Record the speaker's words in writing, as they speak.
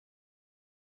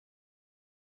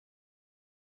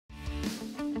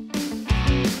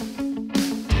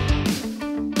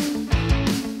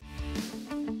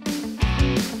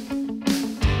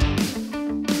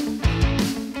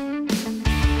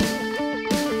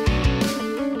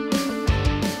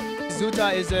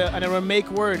printa is an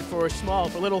Aramaic word for small,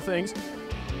 for little things.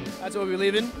 That's what we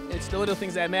believe in. It's the little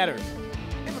things that matter.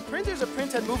 If a printer's a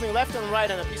printhead moving left and right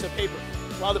on a piece of paper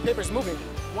while the paper's moving,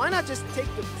 why not just take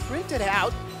the printed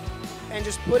out and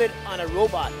just put it on a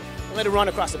robot and let it run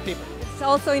across the paper? It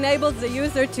also enables the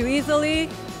user to easily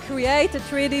create a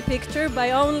 3D picture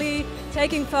by only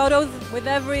taking photos with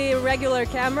every regular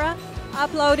camera,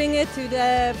 uploading it to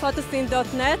the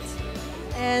photoscene.net,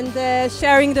 and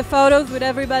sharing the photos with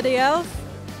everybody else.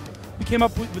 We came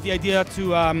up with the idea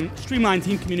to streamline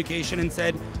team communication and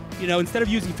said, you know, instead of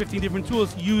using 15 different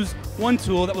tools, use one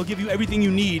tool that will give you everything you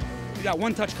need. You got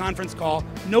one-touch conference call,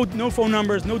 no phone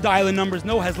numbers, no dial-in numbers,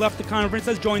 no has left the conference,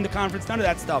 has joined the conference, none of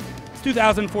that stuff. It's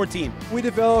 2014. We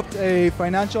developed a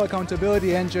financial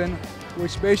accountability engine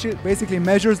which basically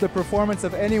measures the performance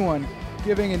of anyone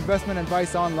giving investment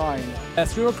advice online.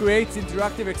 Streamer creates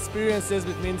interactive experiences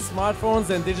between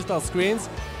smartphones and digital screens.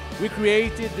 We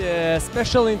created a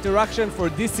special interaction for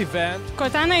this event.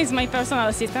 Cortana is my personal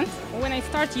assistant. When I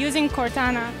start using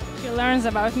Cortana, she learns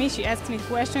about me, she asks me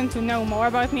questions to know more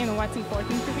about me and what's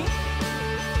important to me.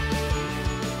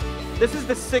 This is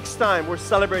the 6th time we're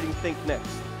celebrating Think Next,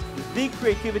 the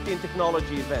creativity and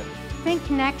technology event.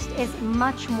 Think Next is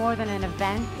much more than an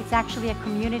event. It's actually a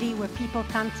community where people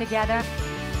come together.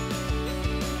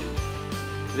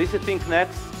 This is Think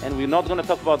Next, and we're not going to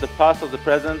talk about the past or the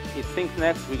present. It's Think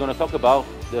Next, we're going to talk about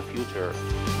the future.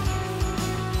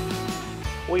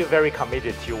 We are very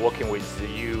committed to working with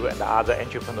you and other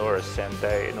entrepreneurs,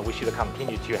 and we should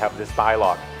continue to have this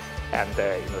dialogue and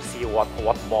see what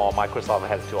more Microsoft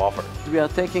has to offer. We are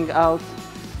taking out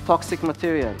toxic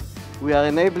material. We are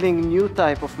enabling new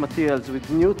type of materials with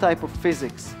new type of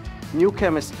physics, new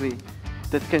chemistry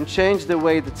that can change the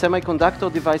way that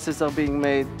semiconductor devices are being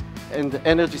made and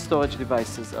energy storage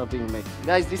devices are being made.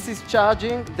 Guys, this is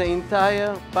charging the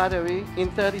entire battery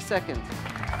in 30 seconds.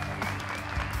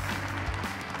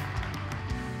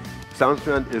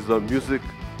 Soundstrand is a music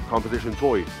composition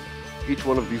toy. Each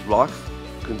one of these blocks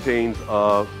contains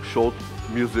a short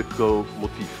musical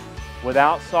motif.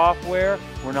 Without software,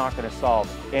 we're not going to solve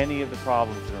any of the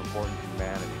problems that are important to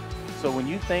humanity. So when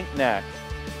you think next,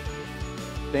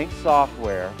 think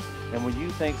software, and when you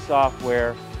think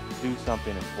software, do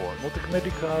something important. Motec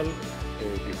Medical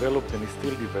developed and is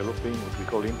still developing what we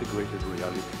call integrated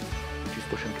reality, which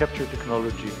is motion capture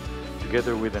technology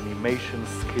together with animation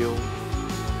skill.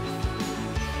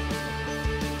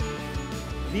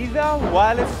 These are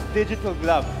wireless digital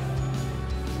gloves.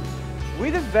 We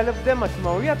developed them at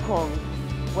MariaCon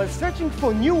while searching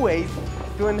for new ways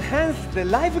to enhance the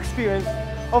live experience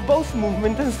of both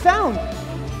movement and sound.